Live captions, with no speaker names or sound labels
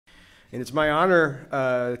And it's my honor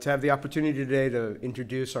to have the opportunity today to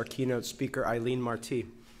introduce our keynote speaker, Aileen Marty.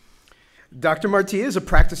 Dr. Marty is a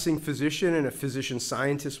practicing physician and a physician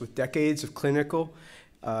scientist with decades of clinical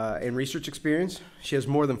and research experience. She has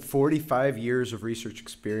more than 45 years of research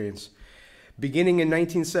experience, beginning in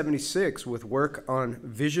 1976 with work on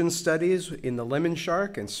vision studies in the lemon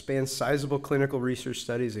shark and spans sizable clinical research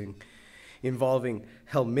studies involving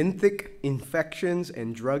helminthic infections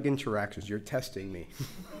and drug interactions. You're testing me.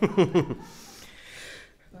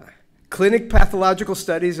 Clinic pathological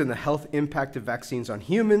studies and the health impact of vaccines on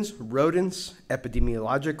humans, rodents,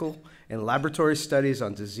 epidemiological and laboratory studies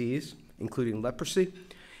on disease, including leprosy,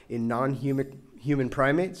 in non-human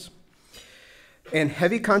primates, and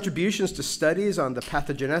heavy contributions to studies on the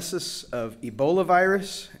pathogenesis of Ebola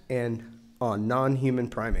virus and on non-human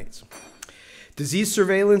primates. Disease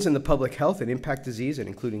surveillance in the public health and impact disease, and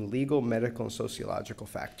including legal, medical, and sociological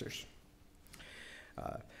factors.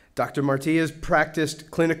 Dr. Marty has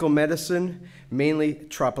practiced clinical medicine, mainly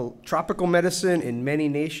tropical medicine in many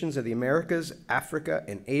nations of the Americas, Africa,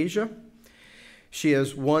 and Asia. She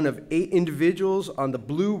is one of 8 individuals on the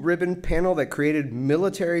Blue Ribbon panel that created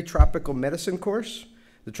military tropical medicine course.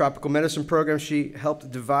 The tropical medicine program she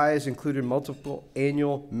helped devise included multiple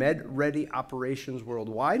annual med-ready operations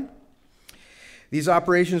worldwide. These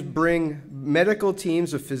operations bring medical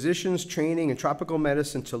teams of physicians training in tropical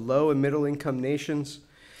medicine to low and middle income nations,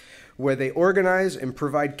 where they organize and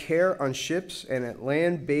provide care on ships and at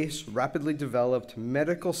land-based, rapidly developed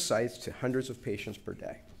medical sites to hundreds of patients per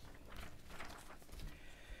day.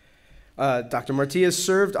 Dr. Marty has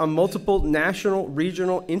served on multiple national,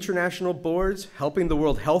 regional, international boards, helping the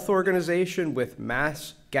World Health Organization with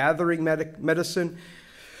mass gathering medicine,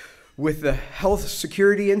 with the Health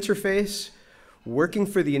Security Interface, working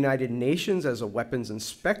for the United Nations as a weapons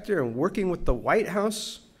inspector, and working with the White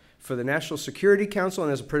House for the National Security Council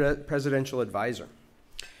and as a presidential advisor.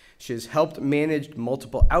 She has helped manage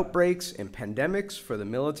multiple outbreaks and pandemics for the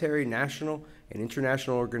military, national, and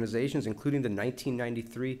international organizations, including the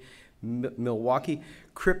 1993 Milwaukee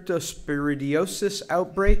cryptosporidiosis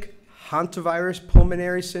outbreak, hantavirus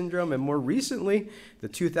pulmonary syndrome, and more recently, the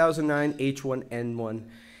 2009 H1N1,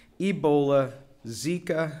 Ebola,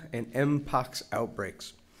 Zika, and Mpox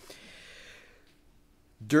outbreaks.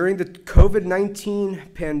 During the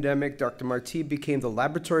COVID-19 pandemic, Dr. Marty became the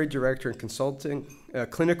laboratory director and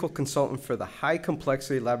clinical consultant for the high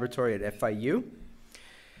complexity laboratory at FIU.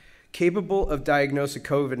 Capable of diagnosing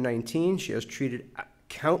COVID-19, she has treated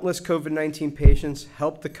countless COVID-19 patients,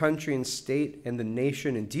 helped the country and state and the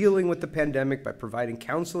nation in dealing with the pandemic by providing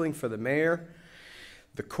counseling for the mayor,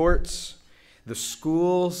 the courts, the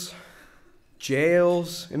schools,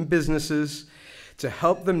 jails, and businesses to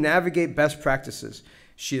help them navigate best practices.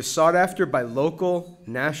 She is sought after by local,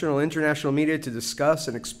 national, and international media to discuss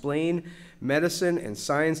and explain medicine and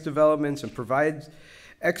science developments and provide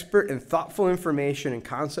expert and thoughtful information and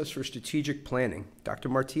concepts for strategic planning. Dr.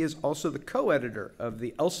 Marty is also the co-editor of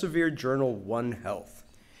the Elsevier Journal One Health.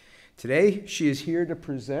 Today, she is here to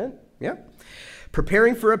present,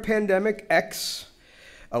 Preparing for a Pandemic X,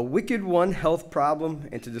 a Wicked One Health Problem,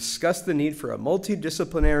 and to discuss the need for a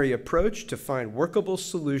multidisciplinary approach to find workable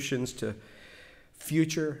solutions to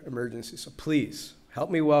future emergencies. So please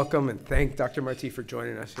help me welcome and thank Dr. Marty for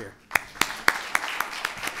joining us here.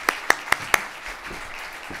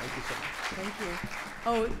 Thank you so much. Thank you.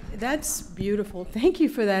 Oh, that's beautiful. Thank you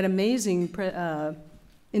for that amazing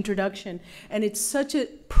introduction. And it's such a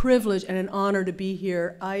privilege and an honor to be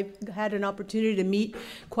here. I've had an opportunity to meet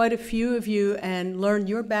quite a few of you and learn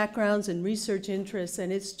your backgrounds and research interests,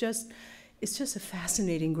 and it's just a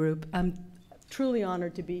fascinating group. I'm truly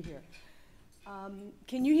honored to be here.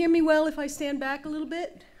 Can you hear me well if I stand back a little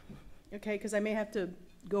bit? Okay, because I may have to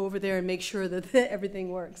go over there and make sure that everything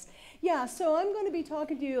works. Yeah, so I'm going to be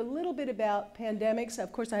talking to you a little bit about pandemics.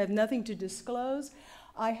 Of course, I have nothing to disclose.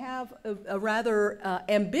 I have a rather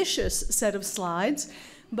ambitious set of slides,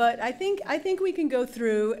 but I think we can go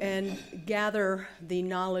through and gather the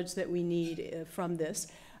knowledge that we need from this.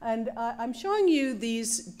 And I'm showing you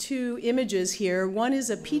these 2 images here. One is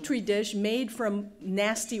a petri dish made from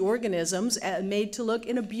nasty organisms, made to look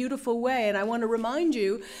in a beautiful way. And I want to remind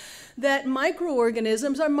you that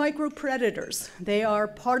microorganisms are micropredators. They are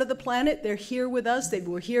part of the planet. They're here with us. They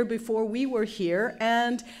were here before we were here,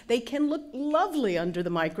 and they can look lovely under the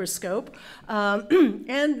microscope.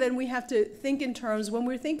 And then we have to think in terms, when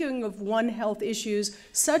we're thinking of One Health issues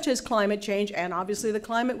such as climate change, and obviously the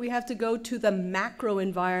climate, we have to go to the macro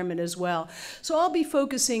environment as well. So I'll be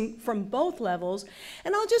focusing from both levels,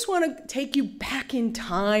 and I'll just want to take you back in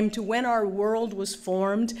time to when our world was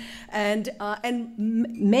formed and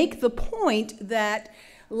make the point that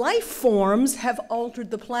life forms have altered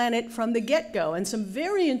the planet from the get-go. And some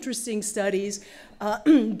very interesting studies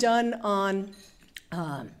done on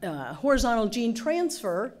horizontal gene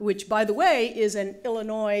transfer, which, by the way, is an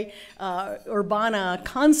Illinois Urbana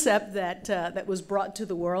concept that was brought to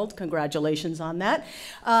the world, congratulations on that,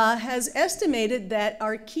 has estimated that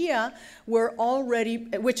archaea were already,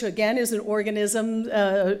 which again is an organism,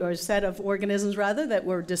 or a set of organisms rather, that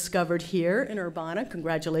were discovered here in Urbana,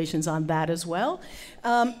 congratulations on that as well,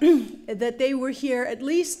 that they were here at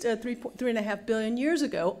least 3.5 billion years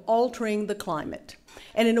ago, altering the climate,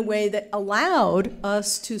 and in a way that allowed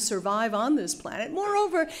us to survive on this planet.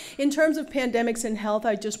 Moreover, in terms of pandemics and health,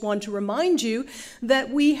 I just want to remind you that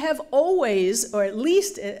we have always, or at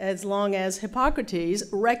least as long as Hippocrates,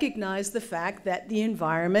 recognized the fact that the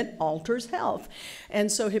environment alters health.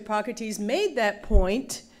 And so Hippocrates made that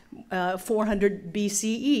point, 400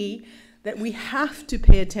 BCE, that we have to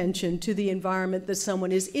pay attention to the environment that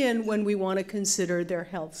someone is in when we want to consider their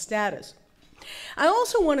health status. I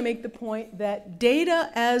also want to make the point that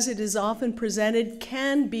data, as it is often presented,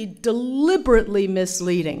 can be deliberately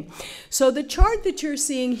misleading. So the chart that you're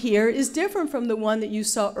seeing here is different from the one that you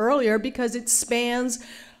saw earlier because it spans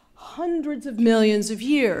hundreds of millions of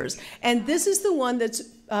years. And this is the one that's,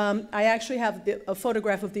 I actually have a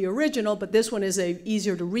photograph of the original, but this one is a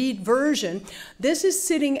easier to read version. This is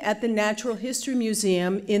sitting at the Natural History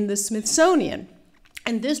Museum in the Smithsonian.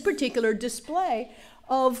 And this particular display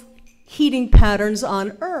of heating patterns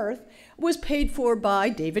on Earth was paid for by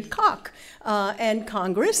David Koch and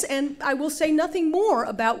Congress, and I will say nothing more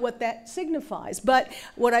about what that signifies. But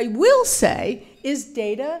what I will say is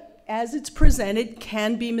data, as it's presented,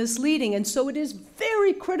 can be misleading, and so it is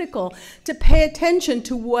very critical to pay attention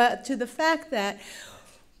to the fact that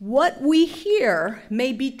what we hear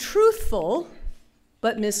may be truthful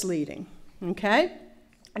but misleading, okay?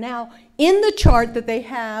 Now, in the chart that they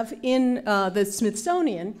have in the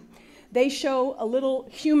Smithsonian, they show a little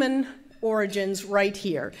human origins right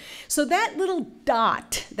here. So that little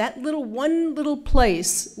dot, that one little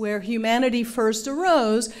place where humanity first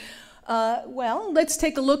arose, well, let's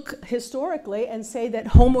take a look historically and say that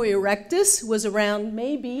Homo erectus was around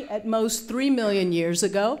maybe at most 3 million years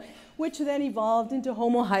ago, which then evolved into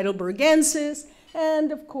Homo heidelbergensis,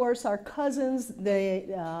 and of course our cousins, the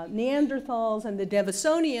Neanderthals and the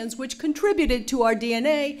Denisovans, which contributed to our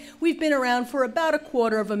DNA. We've been around for about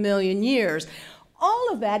 250,000 years.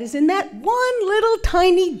 All of that is in that one little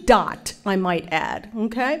tiny dot, I might add,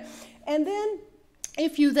 okay? And then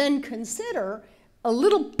if you then consider a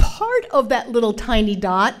little part of that little tiny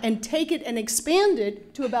dot and take it and expand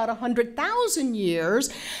it to about 100,000 years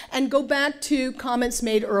and go back to comments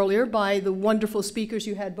made earlier by the wonderful speakers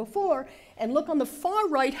you had before, and look on the far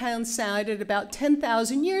right-hand side at about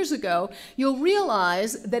 10,000 years ago, you'll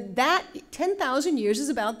realize that that 10,000 years is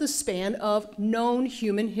about the span of known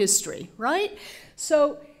human history, right?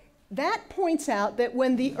 So that points out that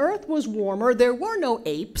when the Earth was warmer, there were no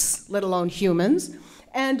apes, let alone humans,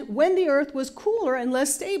 and when the Earth was cooler and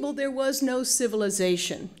less stable, there was no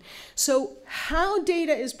civilization. So how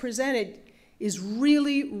data is presented is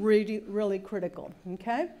really, really, really critical,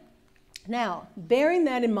 okay? Now, bearing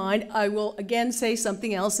that in mind, I will again say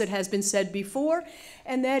something else that has been said before,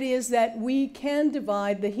 and that is that we can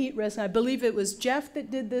divide the heat risk. I believe it was Jeff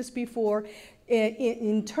that did this before,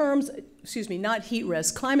 in terms, excuse me, not heat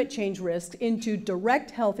risk, climate change risk, into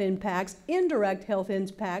direct health impacts, indirect health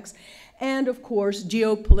impacts, and of course,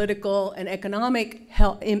 geopolitical and economic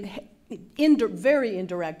health very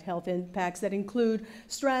indirect health impacts that include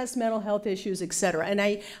stress, mental health issues, etc. And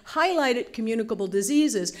I highlighted communicable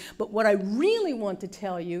diseases, but what I really want to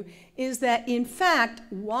tell you is that, in fact,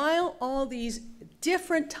 while all these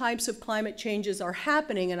different types of climate changes are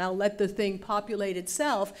happening, and I'll let the thing populate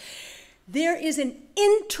itself, there is an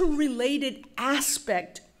interrelated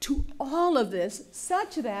aspect to all of this,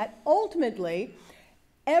 such that ultimately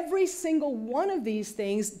every single one of these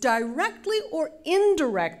things, directly or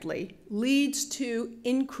indirectly, leads to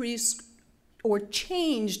increased or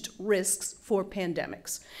changed risks for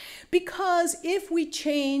pandemics. Because if we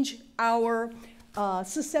change our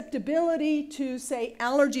susceptibility to, say,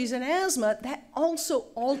 allergies and asthma, that also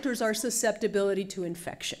alters our susceptibility to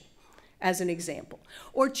infection, as an example,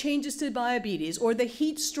 or changes to diabetes, or the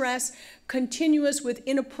heat stress continuous with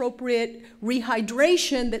inappropriate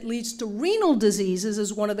rehydration that leads to renal diseases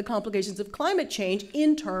as one of the complications of climate change,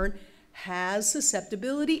 in turn has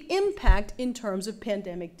susceptibility impact in terms of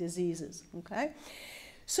pandemic diseases, okay?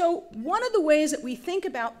 So one of the ways that we think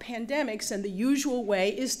about pandemics, and the usual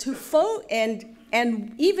way, is to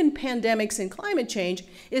and even pandemics and climate change,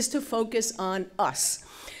 is to focus on us.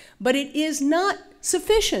 But it is not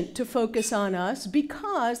sufficient to focus on us,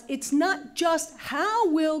 because it's not just how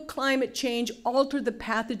will climate change alter the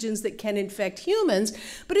pathogens that can infect humans,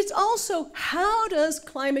 but it's also how does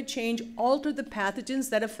climate change alter the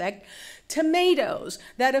pathogens that affect tomatoes,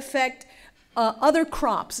 that affect other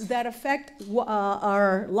crops, that affect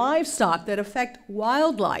our livestock, that affect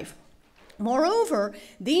wildlife. Moreover,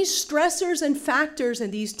 these stressors and factors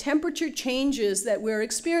and these temperature changes that we're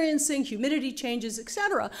experiencing, humidity changes,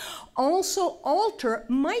 etc., also alter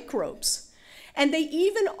microbes. And they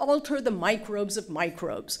even alter the microbes of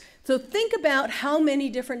microbes. So think about how many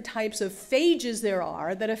different types of phages there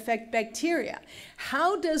are that affect bacteria.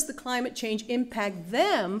 How does the climate change impact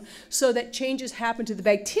them so that changes happen to the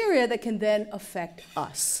bacteria that can then affect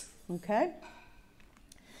us? Okay?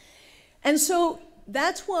 And so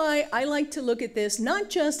that's why I like to look at this, not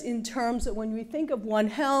just in terms of when we think of One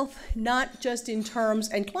Health, not just in terms,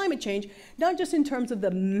 and climate change, not just in terms of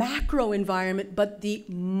the macro environment, but the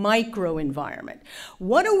micro environment.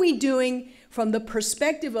 What are we doing from the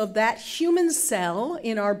perspective of that human cell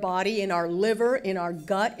in our body, in our liver, in our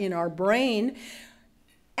gut, in our brain,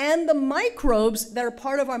 and the microbes that are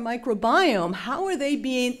part of our microbiome? How are they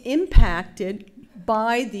being impacted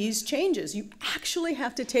by these changes? You actually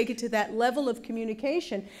have to take it to that level of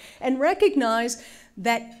communication and recognize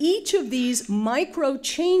that each of these micro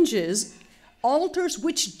changes alters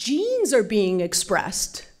which genes are being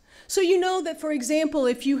expressed. So you know that, for example,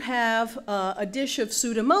 if you have a dish of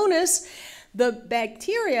Pseudomonas, the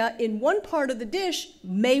bacteria in one part of the dish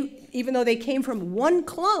may, even though they came from one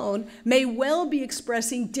clone, may well be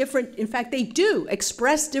expressing different, in fact, they do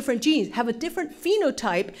express different genes, have a different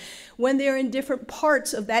phenotype when they're in different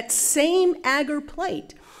parts of that same agar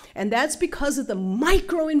plate. And that's because of the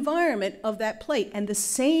microenvironment of that plate. And the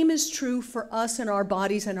same is true for us and our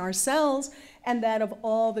bodies and our cells, and that of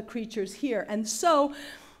all the creatures here. And so,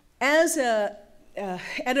 as a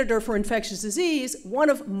editor for infectious disease, one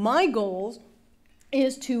of my goals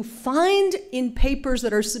is to find in papers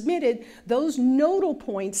that are submitted those nodal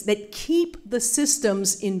points that keep the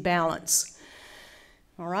systems in balance.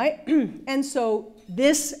 All right? And so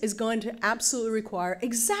this is going to absolutely require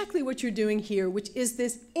exactly what you're doing here, which is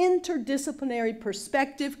this interdisciplinary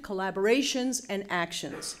perspective, collaborations, and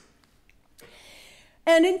actions.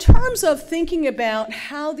 And in terms of thinking about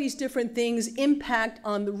how these different things impact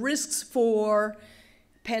on the risks for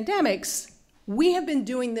pandemics, we have been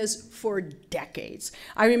doing this for decades.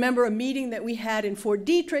 I remember a meeting that we had in Fort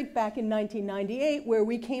Detrick back in 1998 where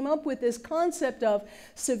we came up with this concept of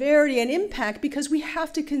severity and impact, because we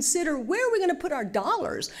have to consider where are we going to put our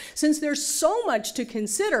dollars. Since there's so much to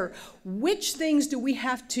consider, which things do we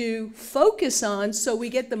have to focus on so we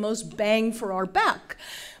get the most bang for our buck?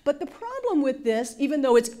 But the problem with this, even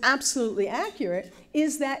though it's absolutely accurate,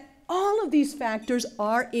 is that all of these factors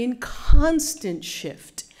are in constant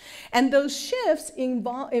shift. And those shifts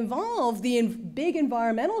involve the big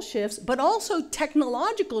environmental shifts, but also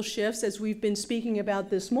technological shifts, as we've been speaking about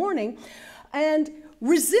this morning, and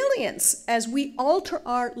resilience, as we alter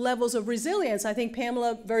our levels of resilience. I think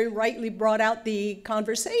Pamela very rightly brought out the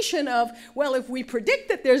conversation of, well, if we predict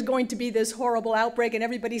that there's going to be this horrible outbreak and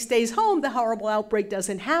everybody stays home, the horrible outbreak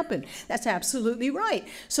doesn't happen. That's absolutely right.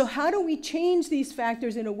 So how do we change these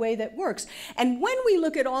factors in a way that works? And when we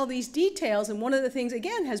look at all these details, and one of the things,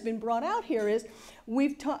 again, has been brought out here is,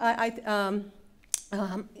 we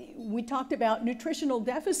talked about nutritional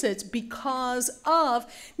deficits because of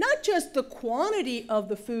not just the quantity of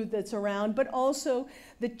the food that's around, but also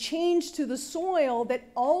the change to the soil that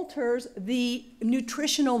alters the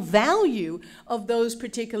nutritional value of those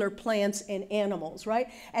particular plants and animals, right?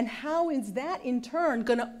 And how is that in turn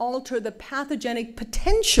going to alter the pathogenic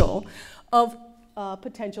potential of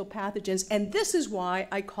potential pathogens? And this is why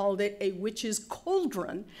I called it a witch's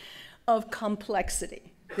cauldron of complexity.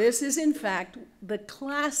 This is, in fact, the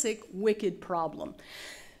classic wicked problem.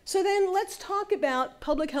 So then let's talk about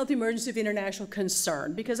public health emergency of international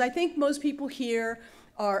concern, because I think most people here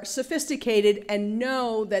are sophisticated and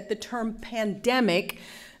know that the term pandemic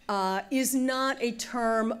is not a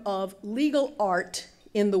term of legal art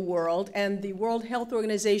in the world, and the World Health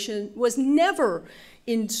Organization was never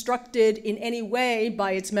instructed in any way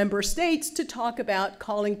by its member states to talk about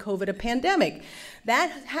calling COVID a pandemic. That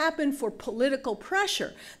happened for political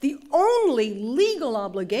pressure. The only legal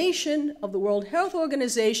obligation of the World Health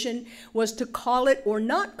Organization was to call it or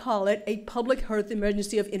not call it a public health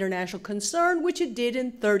emergency of international concern, which it did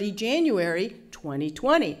in 30 January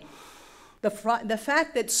 2020. The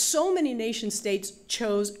fact that so many nation states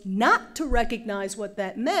chose not to recognize what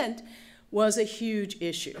that meant was a huge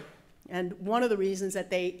issue. And one of the reasons that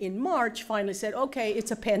they, in March, finally said, okay,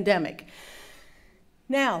 it's a pandemic.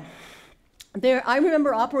 Now, I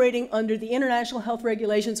remember operating under the International Health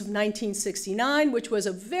Regulations of 1969, which was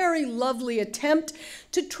a very lovely attempt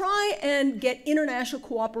to try and get international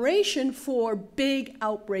cooperation for big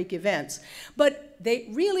outbreak events. But they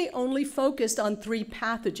really only focused on 3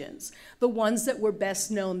 pathogens, the ones that were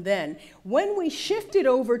best known then. When we shifted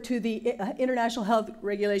over to the International Health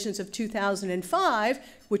Regulations of 2005,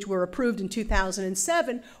 which were approved in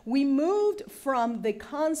 2007, we moved from the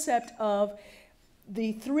concept of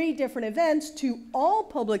the 3 different events to all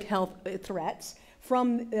public health threats,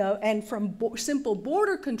 from simple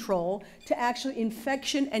border control to actually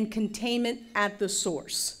infection and containment at the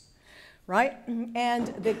source, right? And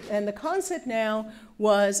the concept now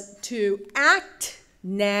was to act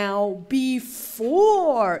now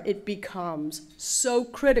before it becomes so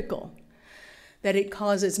critical that it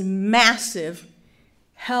causes massive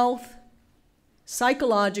health,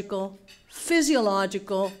 psychological,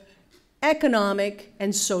 physiological, economic,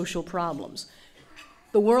 and social problems.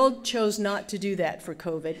 The world chose not to do that for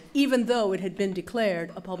COVID, even though it had been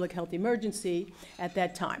declared a public health emergency at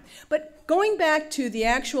that time. But going back to the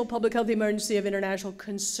actual public health emergency of international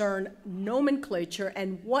concern nomenclature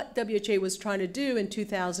and what WHO was trying to do in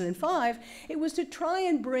 2005, it was to try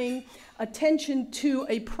and bring attention to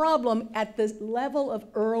a problem at the level of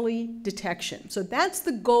early detection. So that's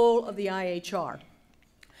the goal of the IHR.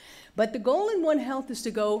 But the goal in One Health is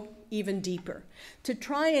to go even deeper, to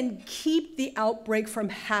try and keep the outbreak from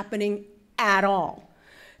happening at all,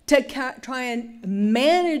 to try and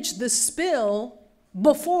manage the spill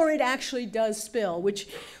before it actually does spill, which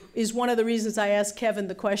is one of the reasons I asked Kevin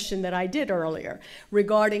the question that I did earlier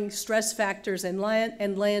regarding stress factors and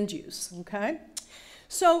land use, okay?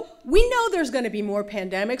 So we know there's going to be more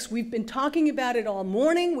pandemics. We've been talking about it all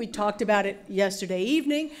morning. We talked about it yesterday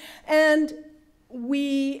evening, and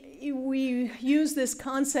we use this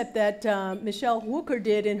concept that Michelle Wucker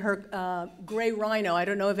did in her Gray Rhino. I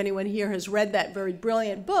don't know if anyone here has read that very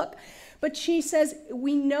brilliant book, but she says,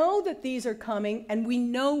 we know that these are coming and we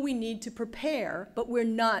know we need to prepare, but we're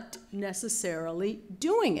not necessarily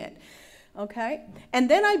doing it. Okay? And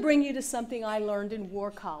then I bring you to something I learned in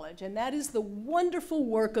War College, and that is the wonderful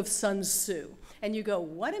work of Sun Tzu. And you go,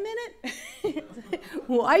 what a minute?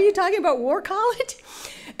 Why are you talking about War College?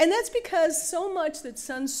 And that's because so much that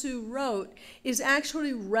Sun Tzu wrote is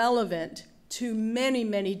actually relevant to many,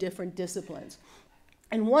 many different disciplines.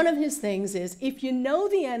 And one of his things is, if you know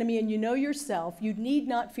the enemy and you know yourself, you need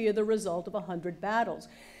not fear the result of 100 battles.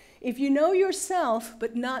 If you know yourself,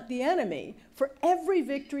 but not the enemy, for every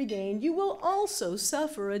victory gained, you will also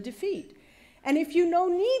suffer a defeat. And if you know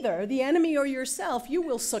neither the enemy or yourself, you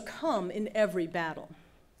will succumb in every battle.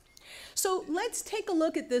 So let's take a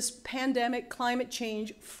look at this pandemic climate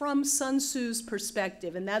change from Sun Tzu's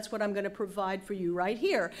perspective, and that's what I'm going to provide for you right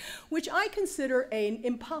here, which I consider an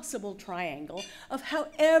impossible triangle of how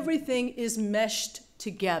everything is meshed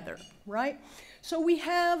together, right? So we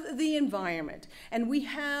have the environment, and we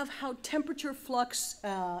have how temperature flux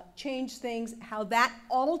change things, how that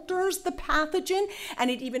alters the pathogen, and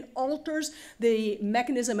it even alters the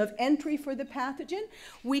mechanism of entry for the pathogen.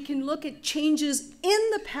 We can look at changes in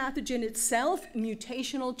the pathogen itself,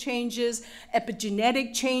 mutational changes,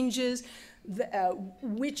 epigenetic changes,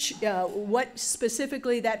 what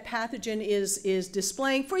specifically that pathogen is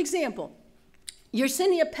displaying. For example,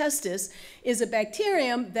 Yersinia pestis is a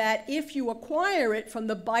bacterium that if you acquire it from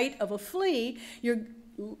the bite of a flea, you're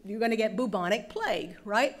going to get bubonic plague,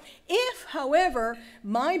 right? If, however,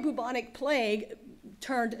 my bubonic plague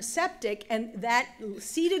turned septic and that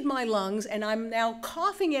seeded my lungs and I'm now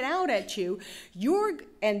coughing it out at you,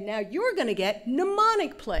 now you're going to get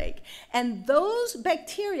pneumonic plague. And those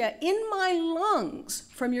bacteria in my lungs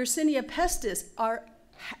from Yersinia pestis are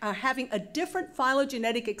having a different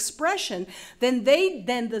phylogenetic expression than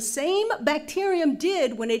the same bacterium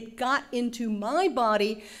did when it got into my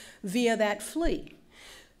body via that flea.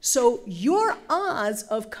 So your odds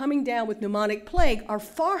of coming down with pneumonic plague are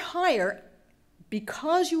far higher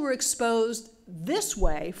because you were exposed this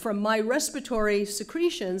way from my respiratory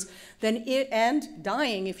secretions and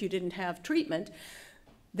dying if you didn't have treatment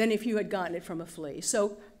than if you had gotten it from a flea.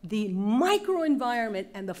 So the microenvironment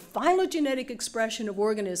and the phylogenetic expression of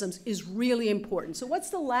organisms is really important. So what's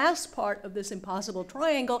the last part of this impossible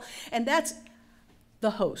triangle? And that's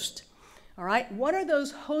the host. All right? What are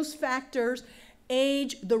those host factors?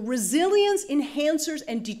 Age, the resilience enhancers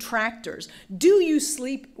and detractors. Do you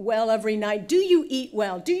sleep well every night? Do you eat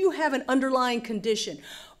well? Do you have an underlying condition?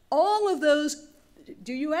 All of those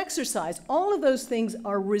Do you exercise? All of those things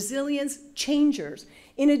are resilience changers.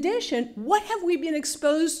 In addition, what have we been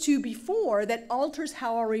exposed to before that alters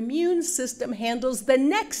how our immune system handles the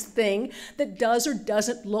next thing that does or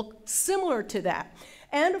doesn't look similar to that?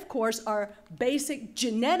 And of course, our basic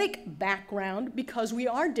genetic background, because we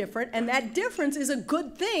are different, and that difference is a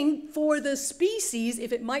good thing for the species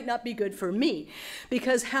if it might not be good for me.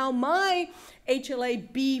 Because how my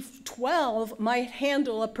HLA-B12 might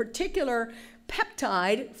handle a particular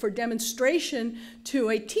peptide for demonstration to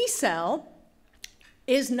a T cell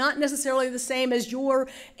is not necessarily the same as your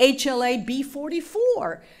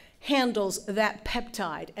HLA-B44 handles that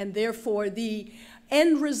peptide, and therefore the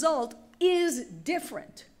end result is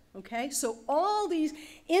different, okay? So all these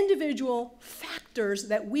individual factors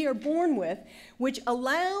that we are born with, which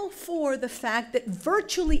allow for the fact that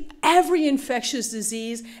virtually every infectious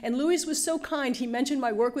disease, and Louis was so kind, he mentioned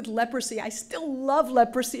my work with leprosy. I still love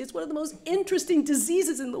leprosy. It's one of the most interesting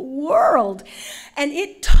diseases in the world. And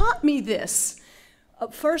it taught me this,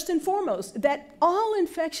 first and foremost, that all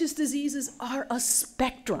infectious diseases are a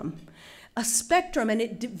spectrum, and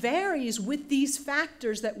it varies with these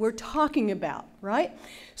factors that we're talking about, right?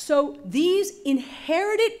 So these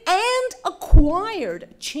inherited and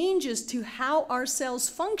acquired changes to how our cells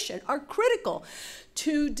function are critical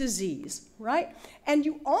to disease, right? And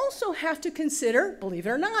you also have to consider, believe it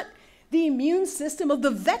or not, the immune system of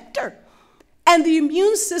the vector and the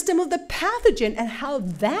immune system of the pathogen and how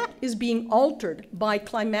that is being altered by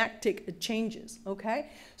climatic changes, okay?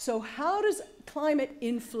 So how does climate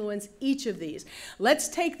influence each of these? Let's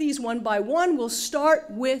take these one by one. We'll start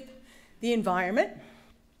with the environment.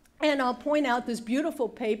 And I'll point out this beautiful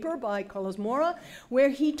paper by Carlos Mora, where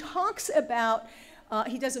he talks about,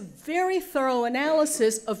 he does a very thorough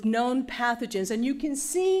analysis of known pathogens. And you can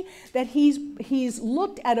see that he's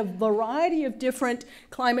looked at a variety of different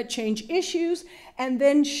climate change issues and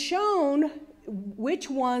then shown which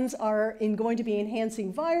ones are going to be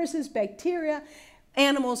enhancing viruses, bacteria.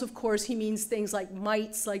 Animals, of course, he means things like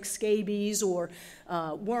mites, like scabies, or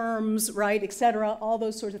worms, right, et cetera, all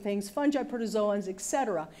those sorts of things, fungi, protozoans, et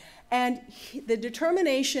cetera. And the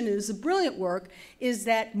determination is a brilliant work, is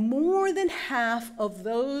that more than half of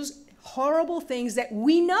those horrible things that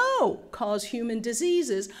we know cause human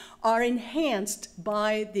diseases are enhanced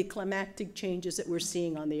by the climatic changes that we're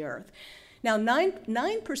seeing on the Earth. Now,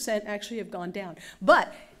 9% actually have gone down,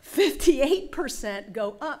 but 58%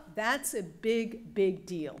 go up. That's a big, big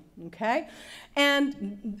deal, okay?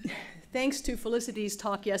 And thanks to Felicity's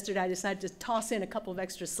talk yesterday, I decided to toss in a couple of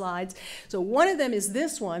extra slides. So one of them is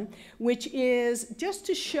this one, which is just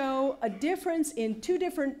to show a difference in two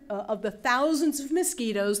different, of the thousands of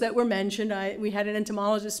mosquitoes that were mentioned. We had an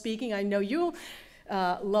entomologist speaking. I know you'll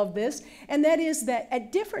love this. And that is that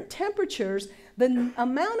at different temperatures, the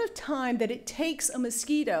amount of time that it takes a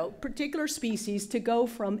mosquito, particular species, to go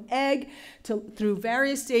from egg through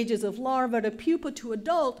various stages of larva to pupa to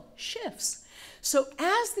adult shifts. So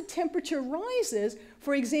as the temperature rises,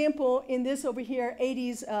 for example, in this over here,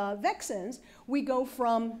 Aedes vexans, we go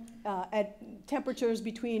from at temperatures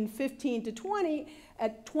between 15 to 20,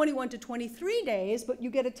 at 21 to 23 days, but you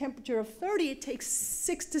get a temperature of 30, it takes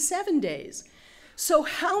 6 to 7 days. So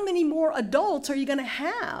how many more adults are you going to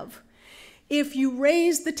have if you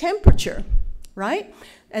raise the temperature, right?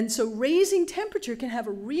 And so raising temperature can have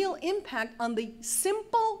a real impact on the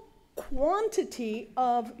simple quantity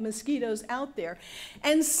of mosquitoes out there.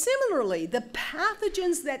 And similarly, the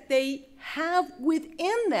pathogens that they have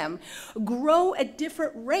within them grow at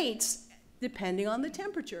different rates depending on the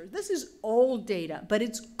temperature. This is old data, but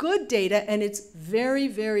it's good data and it's very,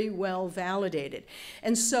 very well validated.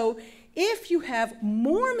 And so if you have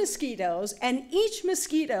more mosquitoes and each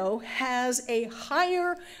mosquito has a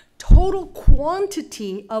higher total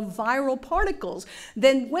quantity of viral particles,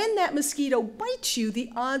 then when that mosquito bites you,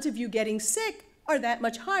 the odds of you getting sick are that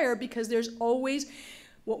much higher because there's always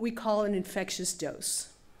what we call an infectious dose.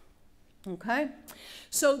 Okay?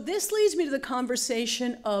 So this leads me to the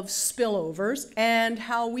conversation of spillovers and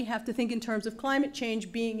how we have to think in terms of climate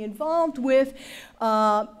change being involved with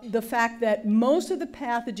the fact that most of the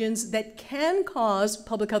pathogens that can cause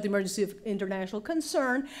public health emergency of international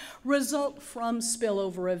concern result from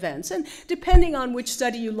spillover events. And depending on which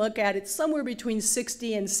study you look at, it's somewhere between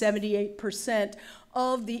 60 and 78%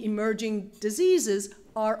 of the emerging diseases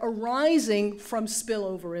are arising from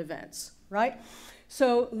spillover events, right?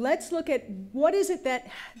 So let's look at what is it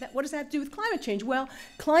what does that have to do with climate change? Well,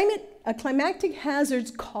 climatic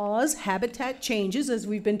hazards cause habitat changes, as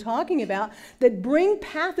we've been talking about, that bring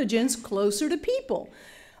pathogens closer to people.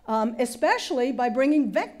 especially by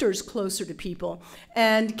bringing vectors closer to people.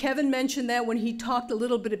 And Kevin mentioned that when he talked a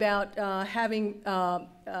little bit about having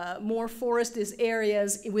more forestous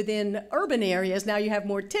areas within urban areas. Now you have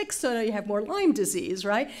more ticks, so now you have more Lyme disease,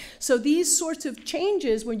 right? So these sorts of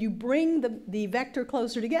changes, when you bring the vector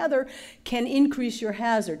closer together, can increase your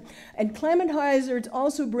hazard. And climate hazards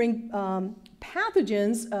also bring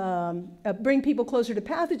pathogens, bring people closer to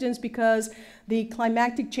pathogens, because the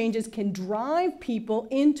climatic changes can drive people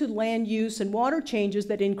into land use and water changes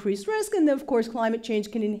that increase risk. And then, of course, climate change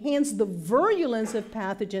can enhance the virulence of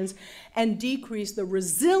pathogens and decrease the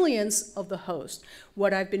resilience of the host,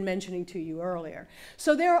 what I've been mentioning to you earlier.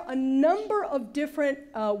 So there are a number of different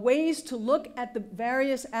ways to look at the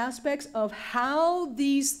various aspects of how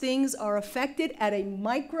these things are affected at a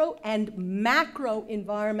micro and macro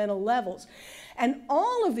environmental levels. And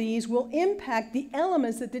all of these will impact the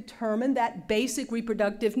elements that determine that basic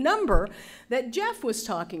reproductive number that Jeff was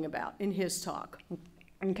talking about in his talk,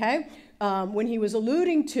 okay? When he was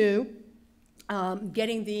alluding to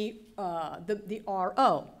getting the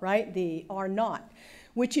RO, right, the R naught,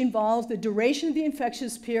 which involves the duration of the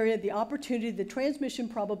infectious period, the opportunity, the transmission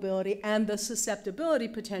probability, and the susceptibility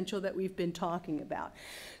potential that we've been talking about.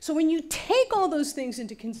 So when you take all those things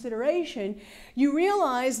into consideration, you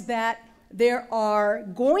realize that there are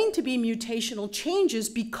going to be mutational changes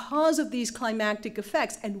because of these climatic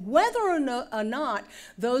effects, and whether or not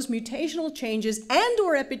those mutational changes and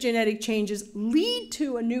or epigenetic changes lead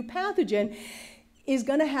to a new pathogen is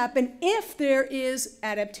going to happen if there is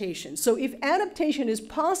adaptation. So if adaptation is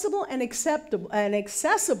possible and acceptable and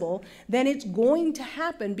accessible, then it's going to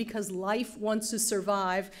happen, because life wants to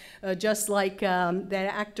survive, just like that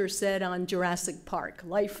actor said on Jurassic Park.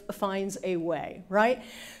 Life finds a way, right?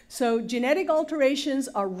 So genetic alterations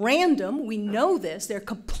are random. We know this. They're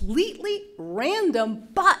completely random,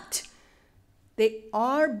 but they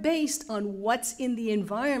are based on what's in the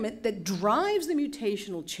environment that drives the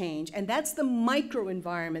mutational change, and that's the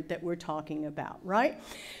microenvironment that we're talking about, right?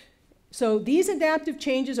 So these adaptive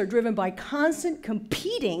changes are driven by constant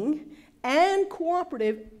competing and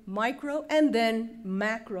cooperative micro and then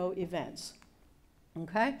macro events,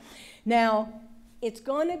 okay? Now, it's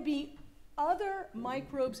going to be other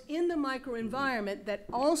microbes in the microenvironment that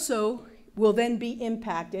also will then be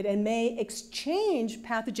impacted and may exchange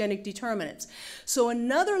pathogenic determinants. So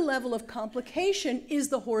another level of complication is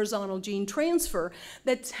the horizontal gene transfer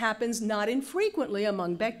that happens not infrequently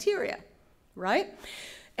among bacteria, right?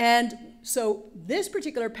 And so this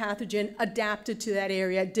particular pathogen adapted to that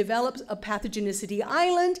area develops a pathogenicity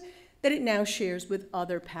island that it now shares with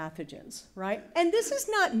other pathogens, right? And this is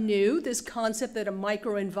not new, this concept that a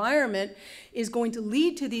microenvironment is going to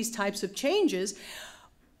lead to these types of changes,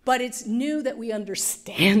 but it's new that we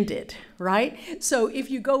understand it, right? So if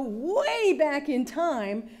you go way back in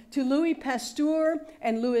time to Louis Pasteur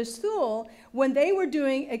and Louis Thuel, when they were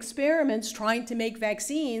doing experiments trying to make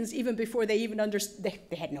vaccines, even before they even understood,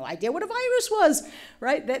 they had no idea what a virus was,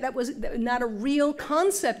 right? That was not a real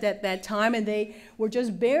concept at that time, and they were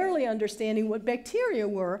just barely understanding what bacteria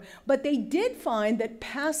were. But they did find that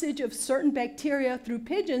passage of certain bacteria through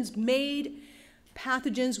pigeons made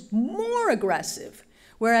pathogens more aggressive.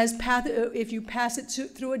 Whereas if you pass it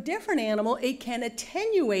through a different animal, it can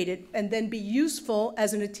attenuate it and then be useful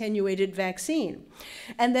as an attenuated vaccine.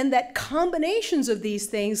 And then that combinations of these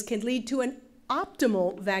things can lead to an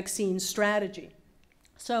optimal vaccine strategy.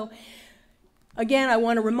 So again, I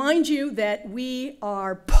want to remind you that we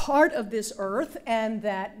are part of this earth, and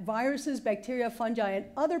that viruses, bacteria, fungi, and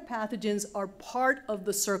other pathogens are part of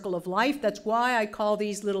the circle of life. That's why I call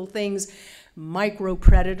these little things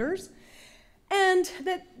micropredators. And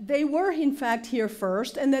that they were, in fact, here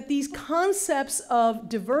first, and that these concepts of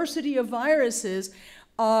diversity of viruses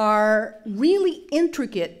are really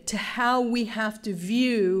intricate to how we have to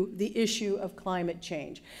view the issue of climate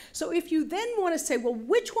change. So if you then want to say, well,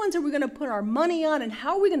 which ones are we going to put our money on, and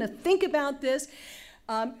how are we going to think about this?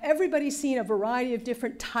 Everybody's seen a variety of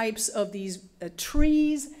different types of these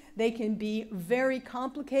trees. They can be very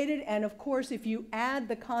complicated, and of course, if you add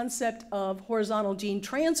the concept of horizontal gene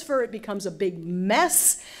transfer, it becomes a big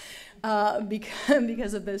mess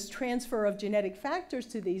because of this transfer of genetic factors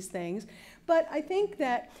to these things. But I think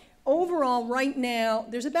that overall, right now,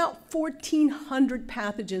 there's about 1,400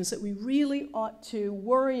 pathogens that we really ought to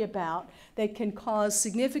worry about that can cause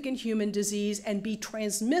significant human disease and be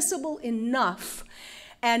transmissible enough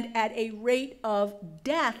and at a rate of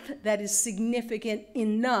death that is significant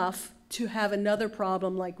enough to have another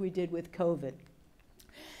problem like we did with COVID.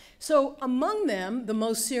 So among them, the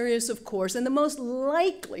most serious, of course, and the most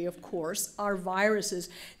likely, of course, are viruses,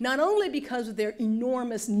 not only because of their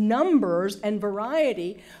enormous numbers and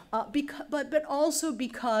variety, but also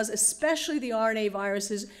because, especially the RNA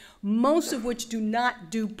viruses, most of which do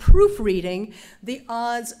not do proofreading, the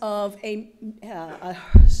odds of a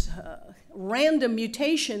random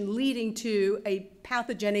mutation leading to a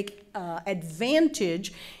pathogenic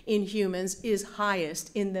advantage in humans is highest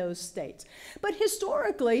in those states. But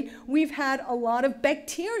historically, we've had a lot of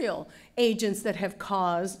bacterial agents that have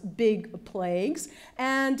caused big plagues.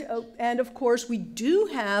 And of course, we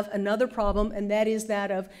do have another problem, and that is that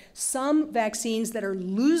of some vaccines that are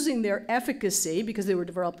losing their efficacy because they were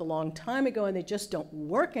developed a long time ago and they just don't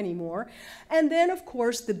work anymore. And then, of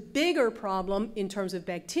course, the bigger problem in terms of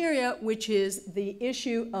bacteria, which is the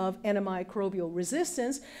issue of antimicrobial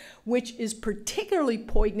resistance, which is particularly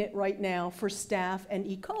poignant right now for staph and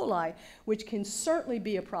E. coli, which can certainly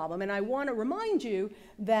be a problem. And I want to remind you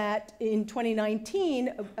that in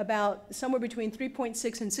 2019, about somewhere between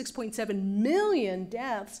 3.6 and 6.7 million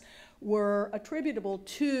deaths were attributable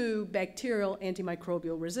to bacterial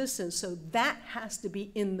antimicrobial resistance. So that has to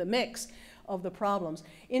be in the mix of the problems.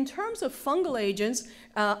 In terms of fungal agents,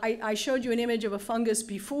 I showed you an image of a fungus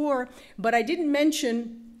before, but I didn't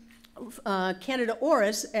mention Candida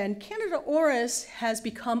auris, and Candida auris has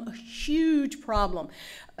become a huge problem.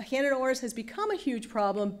 Candida auris has become a huge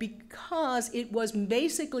problem because it was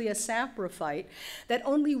basically a saprophyte that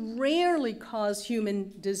only rarely caused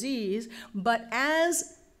human disease, but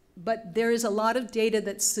there is a lot of data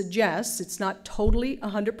that suggests, it's not totally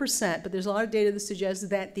 100%, but there's a lot of data that suggests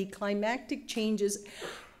that the climatic changes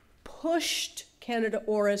pushed Candida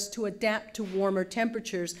auris to adapt to warmer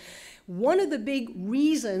temperatures. One of the big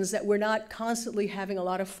reasons that we're not constantly having a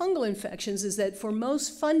lot of fungal infections is that for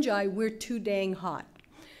most fungi, we're too dang hot.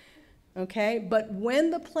 Okay? But when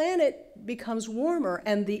the planet becomes warmer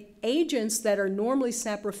and the agents that are normally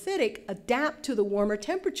saprophytic adapt to the warmer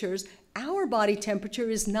temperatures, our body temperature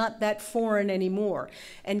is not that foreign anymore.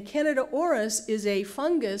 And Candida auris is a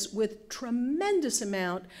fungus with tremendous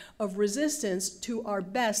amount of resistance to our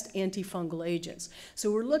best antifungal agents.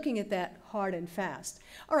 So we're looking at that hard and fast.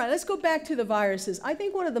 All right, let's go back to the viruses. I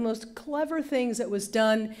think one of the most clever things that was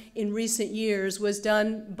done in recent years was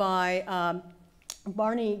done by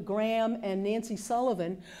Barney Graham and Nancy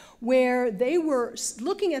Sullivan, where they were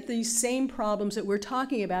looking at these same problems that we're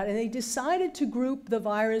talking about, and they decided to group the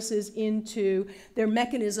viruses into their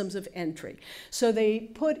mechanisms of entry. So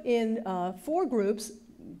they put in 4 groups,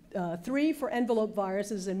 3 for envelope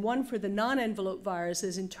viruses and 1 for the non-envelope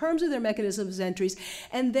viruses in terms of their mechanisms of entries,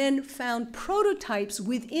 and then found prototypes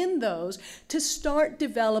within those to start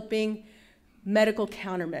developing medical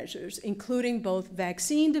countermeasures, including both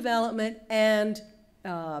vaccine development and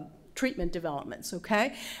treatment developments,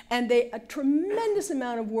 okay? And a tremendous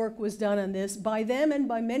amount of work was done on this by them and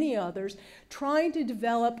by many others, trying to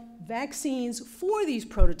develop vaccines for these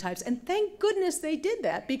prototypes. And thank goodness they did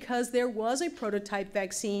that, because there was a prototype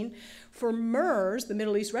vaccine for MERS, the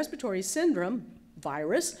Middle East Respiratory Syndrome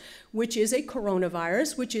virus, which is a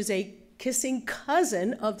coronavirus, which is a kissing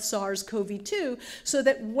cousin of SARS-CoV-2, so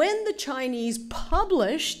that when the Chinese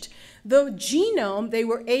published the genome, they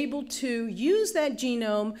were able to use that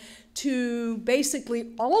genome to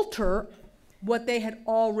basically alter what they had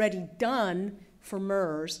already done for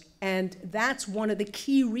MERS. And that's one of the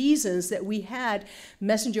key reasons that we had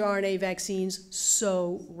messenger RNA vaccines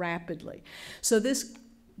so rapidly. So this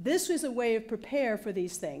was a way of prepare for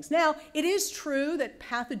these things. Now, it is true that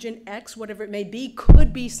pathogen X, whatever it may be,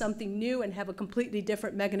 could be something new and have a completely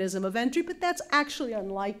different mechanism of entry, but that's actually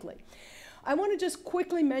unlikely. I want to just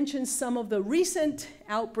quickly mention some of the recent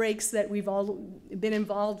outbreaks that we've all been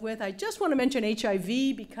involved with. I just want to mention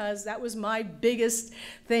HIV because that was my biggest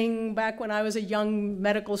thing back when I was a young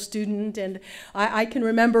medical student, and I can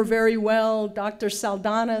remember very well Dr.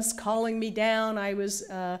 Saldanas calling me down. I was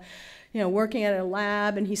working at a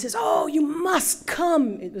lab, and he says, "Oh, you must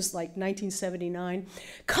come." It was like 1979.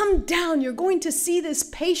 "Come down, you're going to see this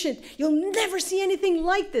patient. You'll never see anything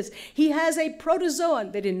like this. He has a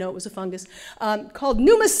protozoa," they didn't know it was a fungus, called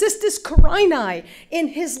Pneumocystis carinii in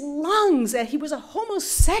his lungs, and he was a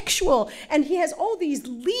homosexual, and he has all these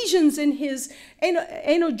lesions in his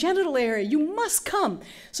anogenital area. You must come.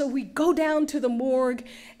 So we go down to the morgue,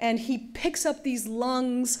 and he picks up these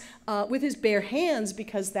lungs with his bare hands,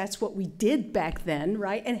 because that's what we did back then,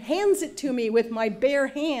 right? And hands it to me with my bare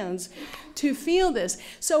hands to feel this.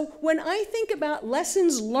 So when I think about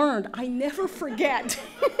lessons learned, I never forget.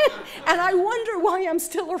 And I wonder why I'm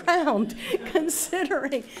still around,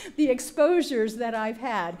 considering the exposures that I've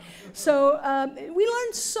had. So we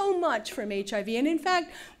learned so much from HIV. And in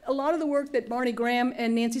fact, a lot of the work that Barney Graham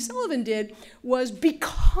and Nancy Sullivan did was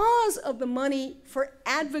because of the money for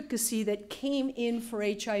advocacy that came in for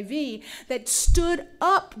HIV that stood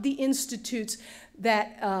up the institutes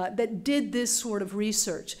that did this sort of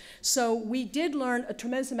research. So we did learn a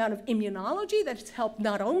tremendous amount of immunology that's helped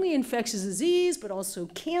not only infectious disease, but also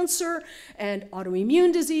cancer and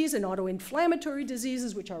autoimmune disease and autoinflammatory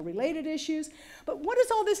diseases, which are related issues. But what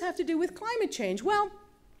does all this have to do with climate change? Well,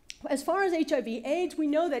 as far as HIV/AIDS, we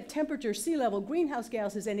know that temperature, sea level, greenhouse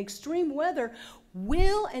gases, and extreme weather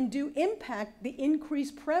will and do impact the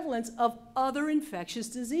increased prevalence of other infectious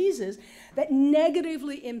diseases that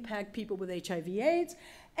negatively impact people with HIV/AIDS,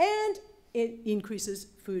 and it increases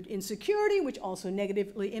food insecurity, which also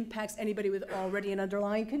negatively impacts anybody with already an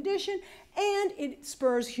underlying condition, and it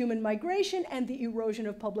spurs human migration and the erosion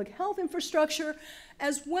of public health infrastructure,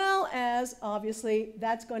 as well as, obviously,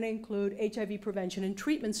 that's going to include HIV prevention and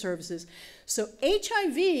treatment services. So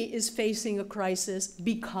HIV is facing a crisis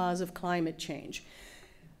because of climate change.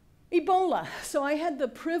 Ebola. So I had the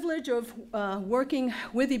privilege of working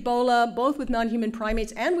with Ebola, both with non-human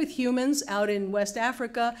primates and with humans out in West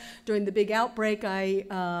Africa. During the big outbreak, I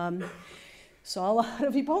saw a lot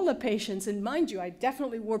of Ebola patients, and mind you, I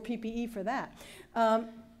definitely wore PPE for that.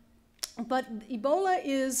 But Ebola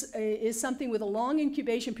is something with a long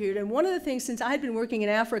incubation period, and one of the things, since I had been working in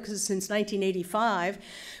Africa since 1985,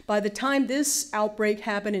 by the time this outbreak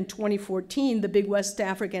happened in 2014, the big West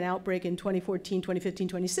African outbreak in 2014, 2015,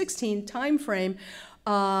 2016 timeframe,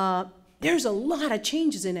 there's a lot of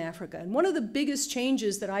changes in Africa. And one of the biggest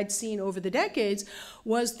changes that I'd seen over the decades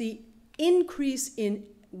was the increase in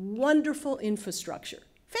wonderful infrastructure.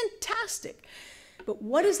 Fantastic. But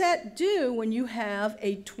what does that do when you have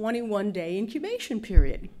a 21-day incubation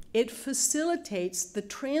period? It facilitates the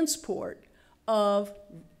transport of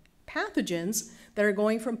pathogens that are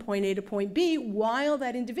going from point A to point B while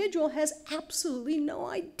that individual has absolutely no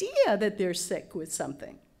idea that they're sick with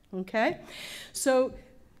something, okay? So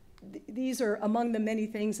these are among the many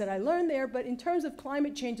things that I learned there, but in terms of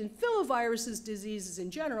climate change and filoviruses, diseases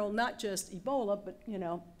in general, not just Ebola, but, you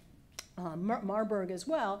know, Marburg as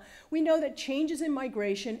well, we know that changes in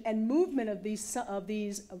migration and movement of these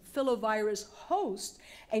filovirus hosts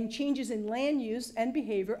and changes in land use and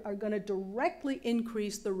behavior are going to directly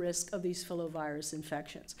increase the risk of these filovirus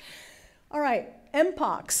infections. All right,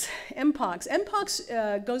 Mpox.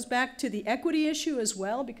 Mpox goes back to the equity issue as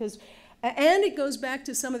well, because, and it goes back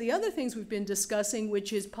to some of the other things we've been discussing,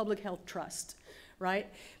 which is public health trust. Right?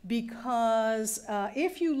 Because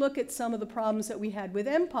if you look at some of the problems that we had with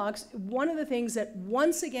Mpox, one of the things that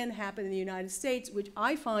once again happened in the United States, which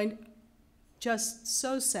I find just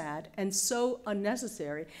so sad and so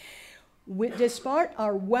unnecessary, despite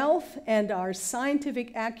our wealth and our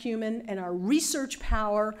scientific acumen and our research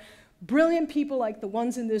power, brilliant people like the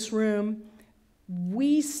ones in this room,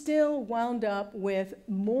 we still wound up with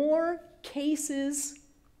more cases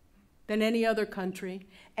than any other country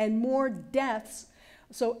and more deaths.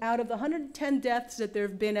 So out of the 110 deaths that there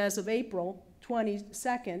have been as of April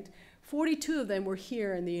 22nd, 42 of them were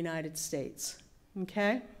here in the United States,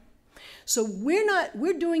 okay? So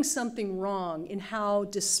we're doing something wrong in how,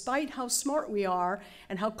 despite how smart we are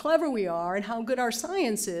and how clever we are and how good our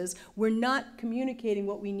science is, we're not communicating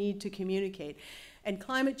what we need to communicate. And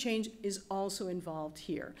climate change is also involved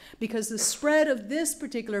here, because the spread of this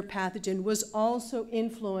particular pathogen was also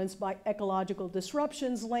influenced by ecological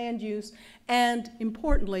disruptions, land use, and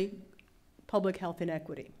importantly, public health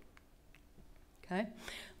inequity. Okay?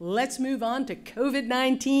 Let's move on to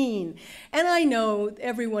COVID-19. And I know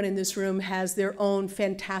everyone in this room has their own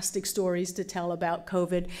fantastic stories to tell about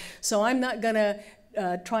COVID, so I'm not going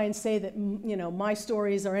to try and say that, you know, my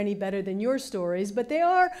stories are any better than your stories, but they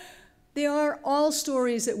are all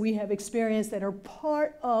stories that we have experienced that are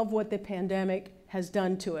part of what the pandemic has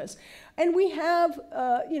done to us. And we have,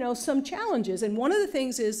 you know, some challenges. And one of the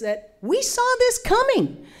things is that we saw this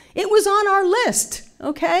coming. It was on our list,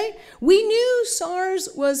 okay? We knew SARS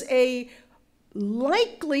was a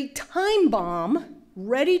likely time bomb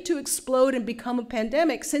ready to explode and become a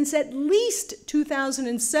pandemic since at least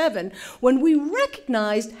 2007, when we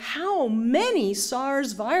recognized how many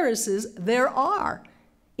SARS viruses there are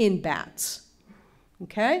in bats,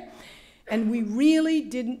 okay? And we really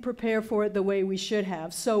didn't prepare for it the way we should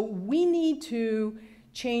have. So we need to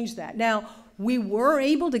change that. Now, we were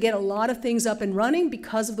able to get a lot of things up and running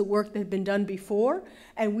because of the work that had been done before,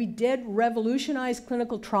 and we did revolutionize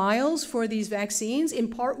clinical trials for these vaccines. In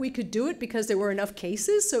part, we could do it because there were enough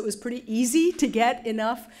cases, so it was pretty easy to get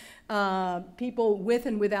enough people with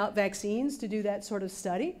and without vaccines to do that sort of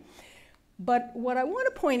study. But what I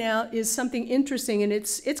want to point out is something interesting, and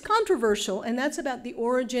it's controversial, and that's about the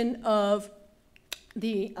origin of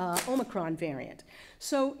the Omicron variant.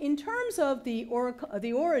 So in terms of the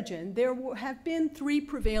origin, there have been three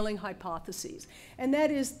prevailing hypotheses. And that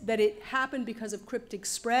is that it happened because of cryptic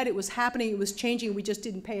spread. It was happening, it was changing, we just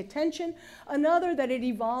didn't pay attention. Another, that it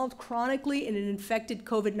evolved chronically in an infected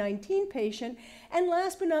COVID-19 patient. And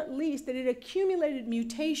last but not least, that it accumulated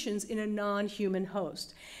mutations in a non-human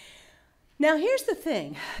host. Now here's the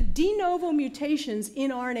thing, de novo mutations in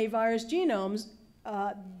RNA virus genomes,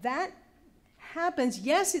 that happens,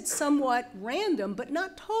 yes, it's somewhat random, but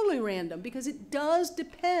not totally random, because it does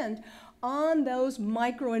depend on those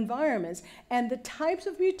microenvironments, and the types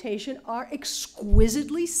of mutation are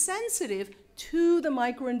exquisitely sensitive to the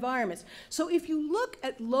microenvironments. So if you look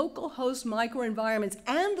at local host microenvironments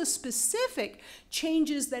and the specific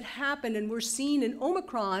changes that happened and were seen in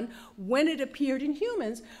Omicron when it appeared in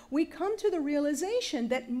humans, we come to the realization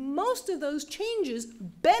that most of those changes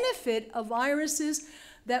benefit of viruses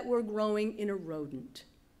that were growing in a rodent.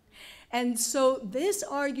 And so this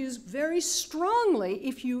argues very strongly,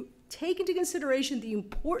 if you take into consideration the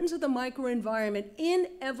importance of the microenvironment in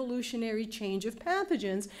evolutionary change of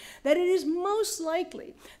pathogens, that it is most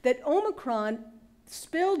likely that Omicron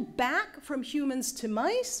spilled back from humans to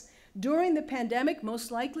mice during the pandemic,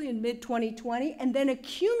 most likely in mid-2020, and then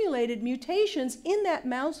accumulated mutations in that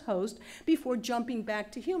mouse host before jumping back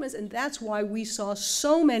to humans. And that's why we saw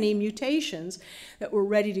so many mutations that were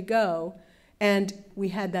ready to go, and we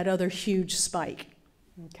had that other huge spike,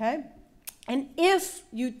 okay? And if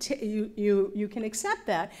you can accept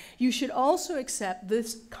that, you should also accept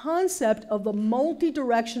this concept of the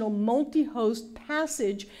multi-directional, multi-host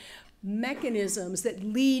passage mechanisms that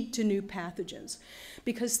lead to new pathogens,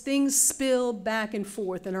 because things spill back and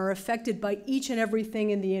forth and are affected by each and everything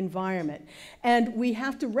in the environment. And we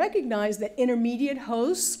have to recognize that intermediate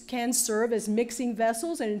hosts can serve as mixing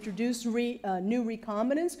vessels and introduce new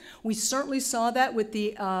recombinants. We certainly saw that with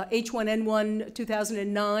the H1N1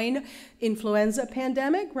 2009 influenza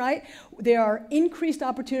pandemic, right? There are increased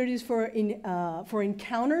opportunities for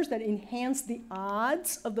encounters that enhance the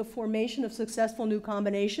odds of the formation of successful new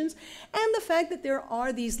combinations, and the fact that there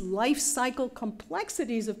are these life cycle complexities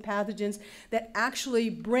of pathogens that actually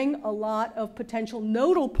bring a lot of potential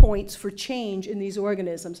nodal points for change in these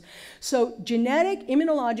organisms. So genetic,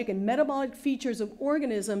 immunologic, and metabolic features of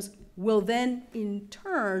organisms will then in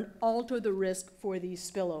turn alter the risk for these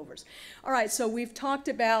spillovers. All right, so we've talked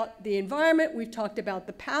about the environment, we've talked about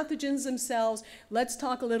the pathogens themselves. Let's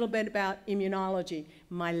talk a little bit about immunology.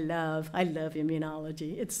 My love, I love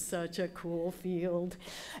immunology. It's such a cool field.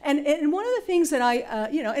 And one of the things that I,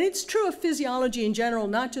 and it's true of physiology in general,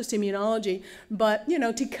 not just immunology, but,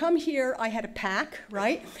 to come here, I had to pack,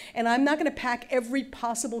 right? And I'm not gonna pack every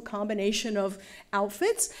possible combination of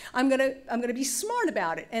outfits. I'm gonna be smart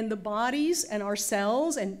about it. And the bodies and our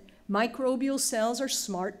cells and microbial cells are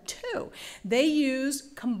smart too. They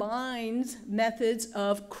use combined methods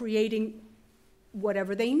of creating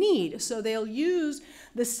whatever they need. So they'll use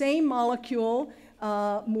the same molecule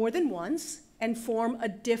more than once and form a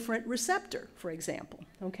different receptor, for example,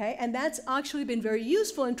 okay? And that's actually been very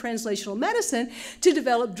useful in translational medicine to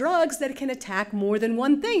develop drugs that can attack more than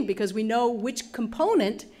one thing, because we know which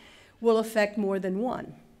component will affect more than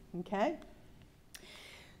one, okay?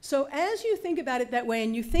 So as you think about it that way,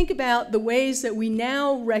 and you think about the ways that we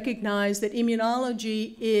now recognize that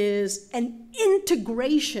immunology is an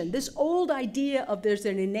integration, this old idea of there's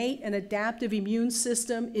an innate and adaptive immune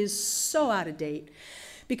system is so out of date,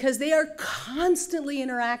 because they are constantly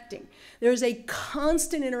interacting. There's a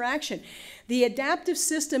constant interaction. The adaptive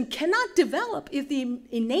system cannot develop if the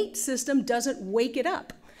innate system doesn't wake it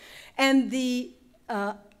up. And the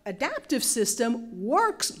adaptive system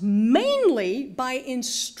works mainly by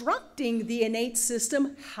instructing the innate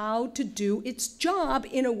system how to do its job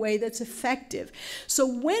in a way that's effective. So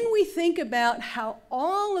when we think about how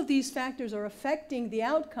all of these factors are affecting the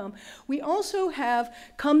outcome, we also have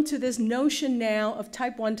come to this notion now of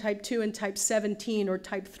type 1, type 2, and type 17 or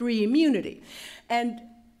type 3 immunity. And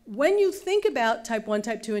when you think about type 1,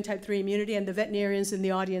 type 2, and type 3 immunity, and the veterinarians in the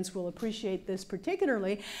audience will appreciate this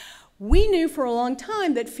particularly, we knew for a long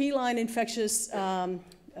time that feline infectious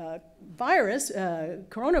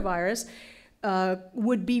coronavirus,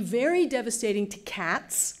 would be very devastating to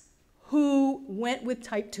cats who went with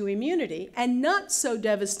type 2 immunity, and not so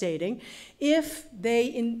devastating if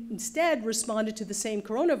they instead responded to the same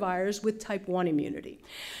coronavirus with type 1 immunity.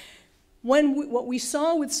 What we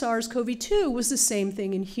saw with SARS-CoV-2 was the same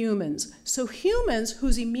thing in humans. So humans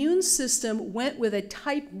whose immune system went with a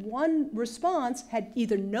type 1 response had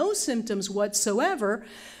either no symptoms whatsoever,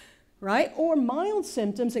 right? Or mild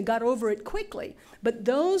symptoms and got over it quickly. But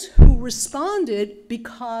those who responded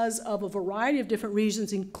because of a variety of different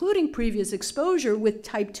reasons, including previous exposure with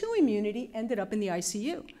type 2 immunity, ended up in the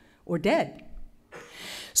ICU or dead.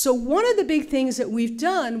 So one of the big things that we've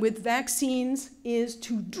done with vaccines is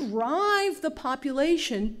to drive the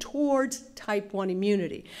population towards type 1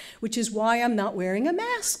 immunity, which is why I'm not wearing a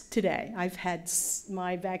mask today. I've had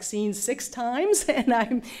my vaccine 6 times,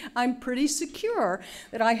 and I'm pretty secure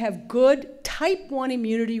that I have good type 1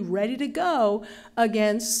 immunity ready to go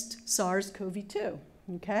against SARS-CoV-2,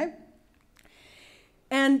 okay?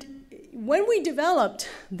 And when we developed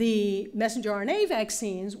the messenger RNA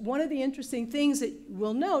vaccines, one of the interesting things that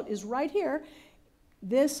we'll note is right here,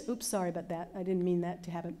 this, oops, sorry about that, I didn't mean that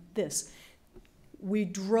to happen, this. We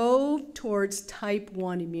drove towards type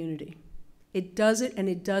 1 immunity. It does it, and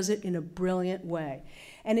it does it in a brilliant way.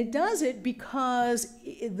 And it does it because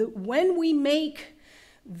when we make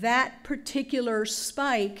that particular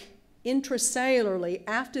spike intracellularly,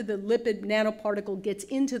 after the lipid nanoparticle gets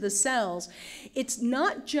into the cells, it's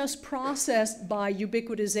not just processed by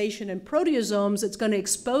ubiquitization and proteasomes that's going to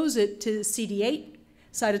expose it to CD8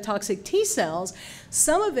 cytotoxic T cells.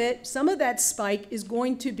 Some of that spike is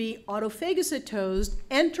going to be autophagocytosed,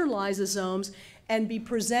 enter lysosomes, and be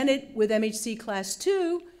presented with MHC class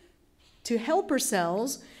II to helper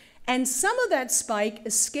cells, and some of that spike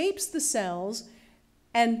escapes the cells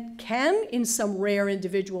and can, in some rare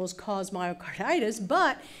individuals, cause myocarditis,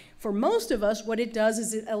 but for most of us, what it does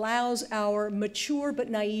is it allows our mature but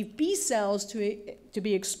naive B cells to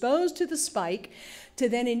be exposed to the spike, to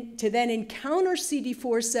then encounter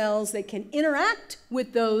CD4 cells that can interact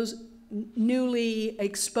with those newly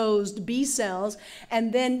exposed B cells,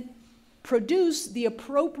 and then produce the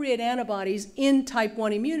appropriate antibodies in type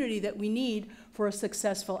 1 immunity that we need for a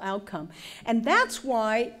successful outcome. And that's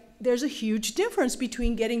why there's a huge difference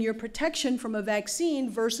between getting your protection from a vaccine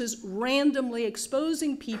versus randomly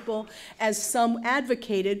exposing people, as some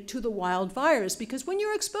advocated, to the wild virus. Because when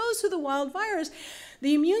you're exposed to the wild virus,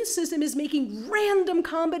 the immune system is making random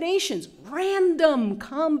combinations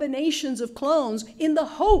of clones in the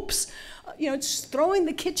hopes, it's throwing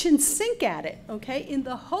the kitchen sink at it, okay, in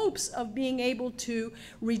the hopes of being able to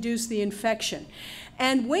reduce the infection.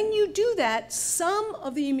 And when you do that, some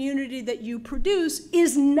of the immunity that you produce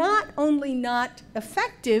is not only not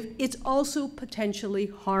effective, it's also potentially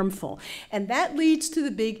harmful. And that leads to the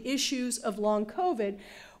big issues of long COVID,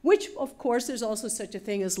 which, of course, there's also such a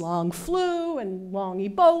thing as long flu and long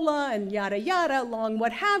Ebola and yada, yada, long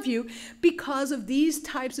what have you, because of these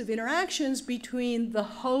types of interactions between the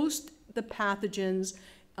host, the pathogens,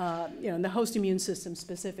 and the host immune system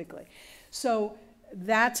specifically. So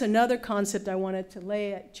that's another concept I wanted to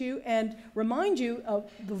lay at you and remind you of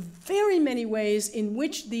the very many ways in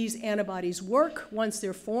which these antibodies work once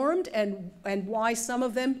they're formed, and why some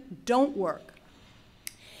of them don't work.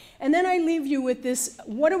 And then I leave you with this: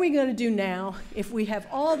 what are we going to do now if we have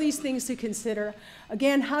all these things to consider?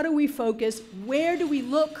 Again, how do we focus? Where do we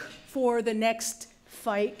look for the next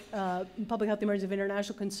fight, public health emergency of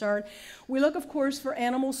international concern? We look, of course, for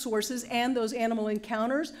animal sources and those animal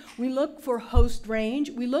encounters. We look for host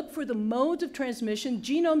range. We look for the modes of transmission,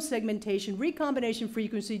 genome segmentation, recombination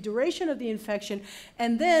frequency, duration of the infection,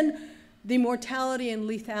 and then the mortality and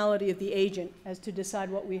lethality of the agent as to decide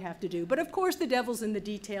what we have to do. But of course, the devil's in the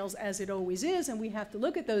details, as it always is, and we have to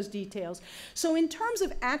look at those details. So in terms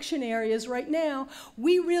of action areas right now,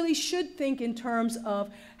 we really should think in terms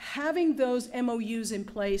of having those MOUs in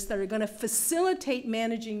place that are going to facilitate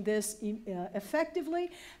managing this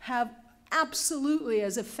effectively, have absolutely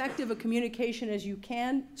as effective a communication as you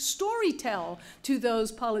can, storytell to those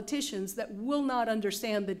politicians that will not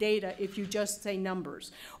understand the data if you just say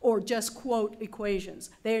numbers or just quote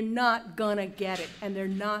equations. They're not gonna get it, and they're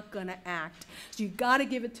not gonna act. So you've got to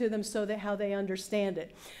give it to them so that how they understand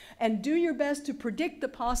it. And do your best to predict the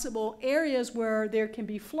possible areas where there can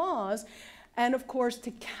be flaws, and of course,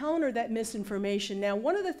 to counter that misinformation. Now,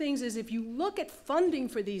 one of the things is, if you look at funding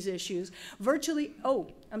for these issues, virtually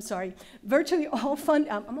all I'm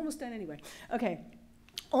almost done anyway. Okay,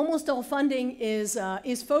 almost all funding is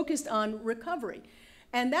focused on recovery.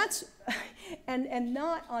 And that's, and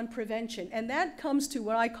not on prevention. And that comes to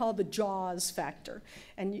what I call the Jaws factor.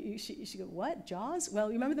 And you should go, what, Jaws? Well,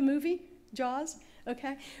 you remember the movie, Jaws?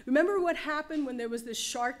 Okay, remember what happened when there was this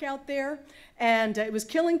shark out there and it was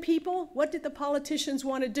killing people? What did the politicians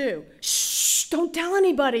want to do? Shh, don't tell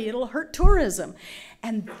anybody, it'll hurt tourism.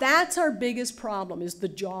 And that's our biggest problem, is the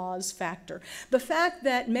Jaws factor. The fact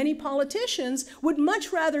that many politicians would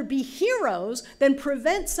much rather be heroes than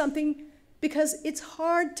prevent something because it's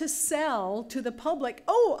hard to sell to the public,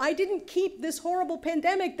 oh, I didn't keep this horrible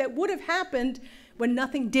pandemic that would have happened when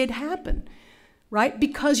nothing did happen, right?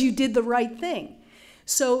 Because you did the right thing.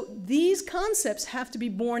 So these concepts have to be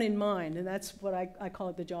borne in mind, and that's what I call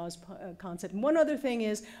it the JAWS concept. And one other thing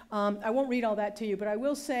is, I won't read all that to you, but I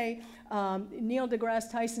will say, Neil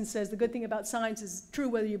deGrasse Tyson says the good thing about science is true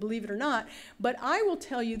whether you believe it or not, but I will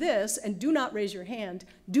tell you this, and do not raise your hand,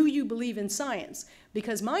 do you believe in science?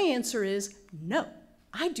 Because my answer is no.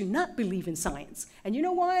 I do not believe in science. And you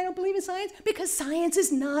know why I don't believe in science? Because science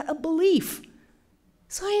is not a belief.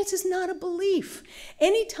 Science is not a belief.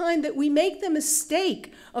 Anytime that we make the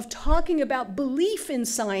mistake of talking about belief in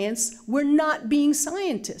science, we're not being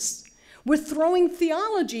scientists. We're throwing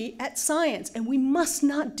theology at science, and we must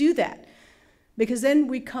not do that, because then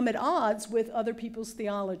we come at odds with other people's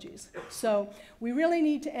theologies. So we really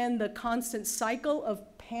need to end the constant cycle of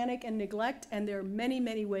panic and neglect, and there are many,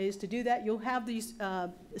 many ways to do that. You'll have these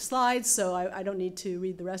slides, so I don't need to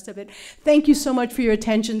read the rest of it. Thank you so much for your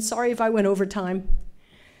attention. Sorry if I went over time.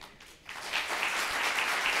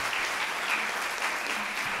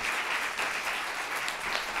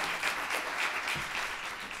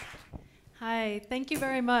 Hi, thank you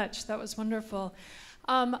very much. That was wonderful.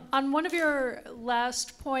 On one of your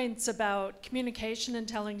last points about communication and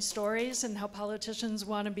telling stories and how politicians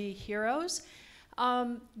want to be heroes,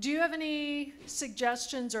 do you have any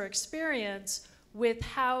suggestions or experience with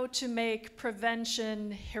how to make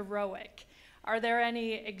prevention heroic? Are there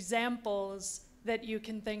any examples that you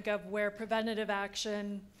can think of where preventative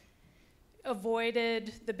action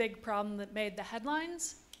avoided the big problem that made the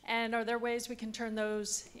headlines? And are there ways we can turn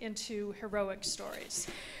those into heroic stories?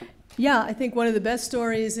 Yeah, I think one of the best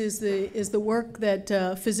stories is the work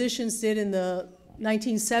that physicians did in the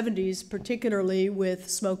 1970s, particularly with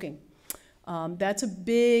smoking. That's a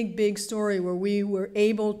big, big story where we were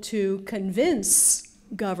able to convince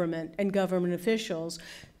government and government officials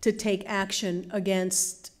to take action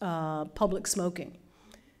against public smoking.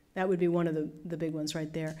 That would be one of the big ones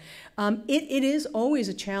right there. It is always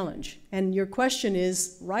a challenge, and your question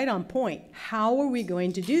is right on point. How are we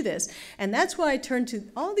going to do this? And that's why I turn to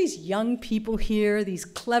all these young people here, these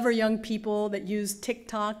clever young people that use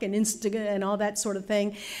TikTok and Instagram and all that sort of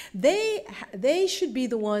thing. They should be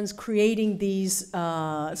the ones creating these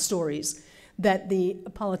stories that the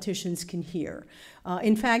politicians can hear.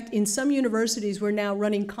 In fact, in some universities, we're now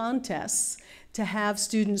running contests to have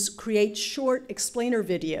students create short explainer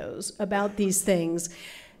videos about these things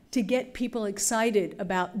to get people excited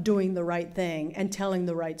about doing the right thing and telling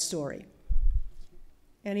the right story.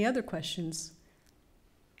 Any other questions?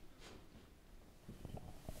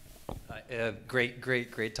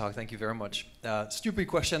 Great talk. Thank you very much. Stupid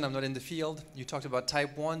question. I'm not in the field. You talked about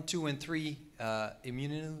type 1, 2, and 3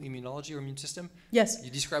 immunology or immune system. Yes.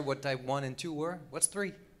 You described what type 1 and 2 were. What's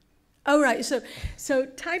 3? Oh, right. So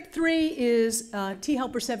type 3 is T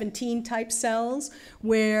helper 17 type cells,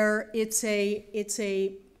 where it's a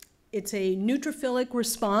neutrophilic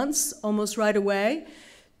response almost right away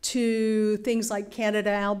to things like Candida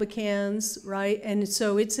albicans, right? And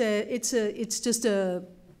so it's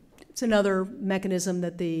another mechanism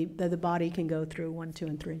that the body can go through, 1, 2,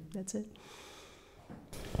 and 3. That's it.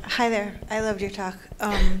 Hi there. I loved your talk.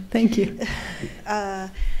 Thank you. I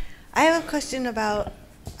have a question about,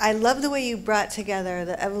 I love the way you brought together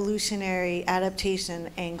the evolutionary adaptation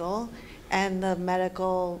angle and the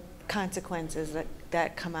medical consequences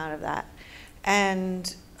that come out of that.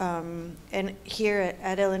 And here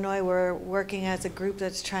at Illinois, we're working as a group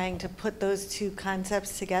that's trying to put those two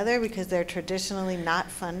concepts together because they're traditionally not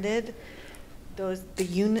funded. The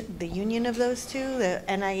union of those two, the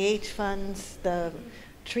NIH funds the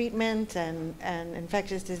treatment and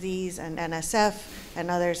infectious disease, and NSF and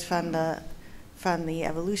others fund the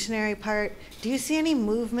evolutionary part. Do you see any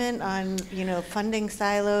movement on, funding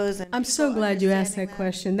silos? And I'm so glad you asked that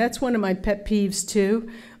question. That's one of my pet peeves too,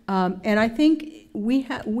 and I think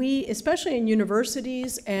we especially in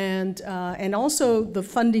universities and also the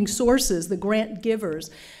funding sources, the grant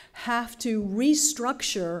givers, have to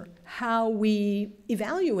restructure how we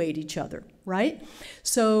evaluate each other, right?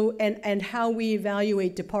 So and how we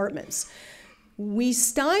evaluate departments. We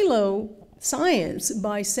stylo science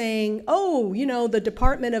by saying, oh, the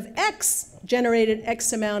Department of X generated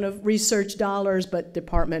X amount of research dollars, but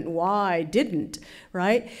Department Y didn't,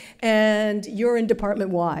 right? And you're in Department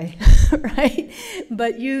Y, right?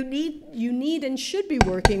 But you need and should be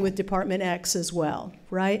working with Department X as well,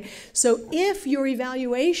 right? So if your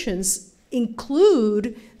evaluations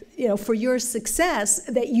include for your success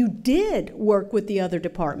that you did work with the other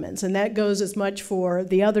departments, and that goes as much for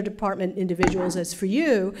the other department individuals as for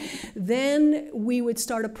you, then we would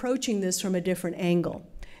start approaching this from a different angle.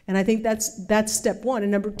 And I think that's step one.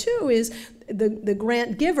 And number two is the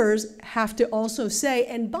grant givers have to also say,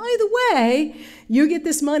 and by the way, you get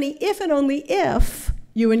this money if and only if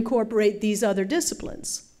you incorporate these other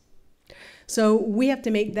disciplines. So we have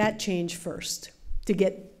to make that change first to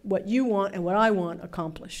get what you want and what I want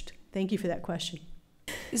accomplished. Thank you for that question.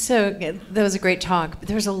 So that was a great talk, but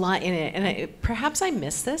there's a lot in it, and perhaps I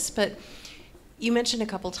missed this, but you mentioned a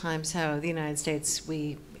couple times how the United States,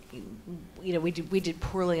 we did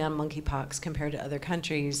poorly on monkeypox compared to other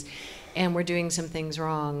countries, and we're doing some things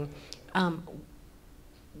wrong. You've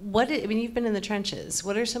been in the trenches.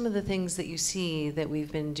 What are some of the things that you see that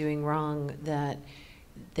we've been doing wrong that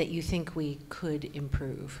you think we could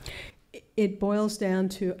improve? It boils down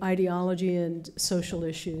to ideology and social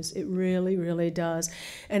issues. It really, really does.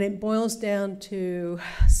 And it boils down to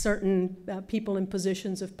certain people in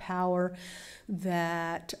positions of power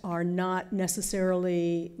that are not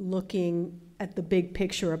necessarily looking at the big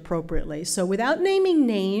picture appropriately. So without naming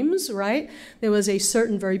names, right, there was a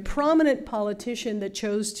certain very prominent politician that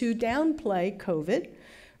chose to downplay COVID,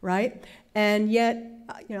 right? And yet,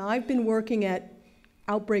 I've been working at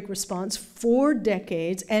outbreak response for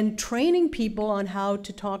decades and training people on how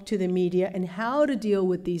to talk to the media and how to deal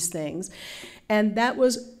with these things. And that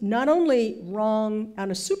was not only wrong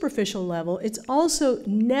on a superficial level, it's also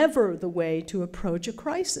never the way to approach a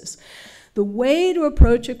crisis. The way to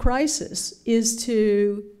approach a crisis is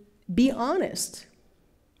to be honest,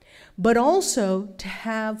 but also to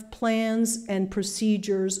have plans and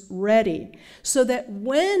procedures ready so that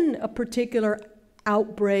when a particular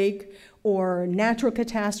outbreak or natural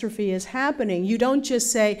catastrophe is happening, you don't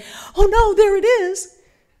just say, oh no, there it is,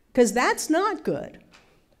 because that's not good.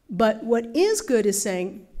 But what is good is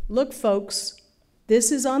saying, look folks,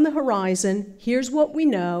 this is on the horizon, here's what we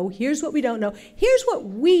know, here's what we don't know, here's what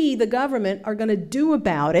we, the government, are going to do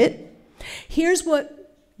about it, here's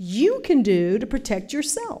what you can do to protect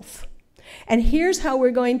yourself, and here's how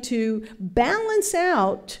we're going to balance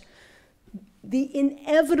out the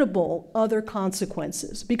inevitable other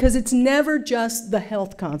consequences, because it's never just the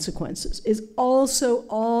health consequences. It's also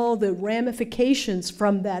all the ramifications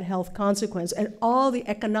from that health consequence and all the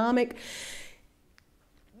economic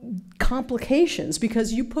complications,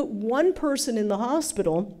 because you put one person in the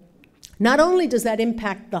hospital, not only does that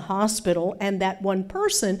impact the hospital and that one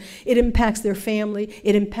person, it impacts their family,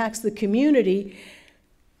 it impacts the community,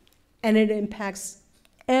 and it impacts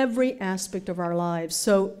every aspect of our lives.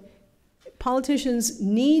 So politicians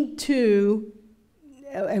need to,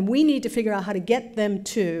 and we need to figure out how to get them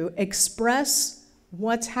to express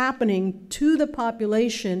what's happening to the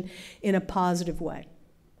population in a positive way.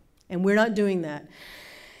 And we're not doing that.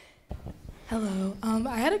 Hello.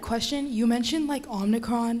 I had a question. You mentioned like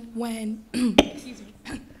Omicron when, excuse me,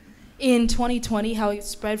 in 2020, how it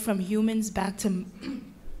spread from humans back to,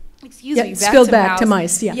 spilled back to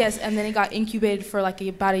mice, yeah. Yes, and then it got incubated for like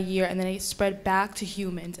about a year, and then it spread back to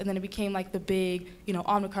humans, and then it became like the big,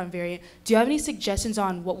 Omicron variant. Do you have any suggestions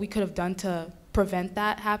on what we could have done to prevent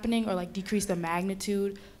that happening, or like decrease the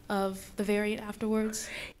magnitude of the variant afterwards?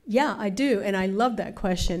 Yeah, I do, and I love that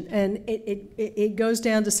question. And it goes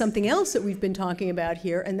down to something else that we've been talking about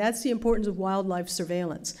here, and that's the importance of wildlife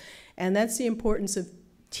surveillance. And that's the importance of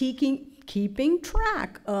keeping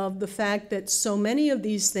track of the fact that so many of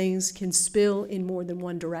these things can spill in more than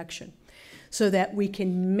one direction, so that we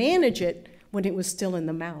can manage it when it was still in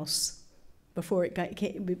the mouse before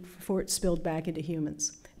it spilled back into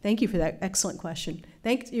humans. Thank you for that excellent question.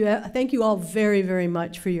 Thank you all very, very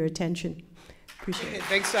much for your attention. Appreciate it.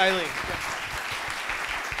 Thanks, Eileen.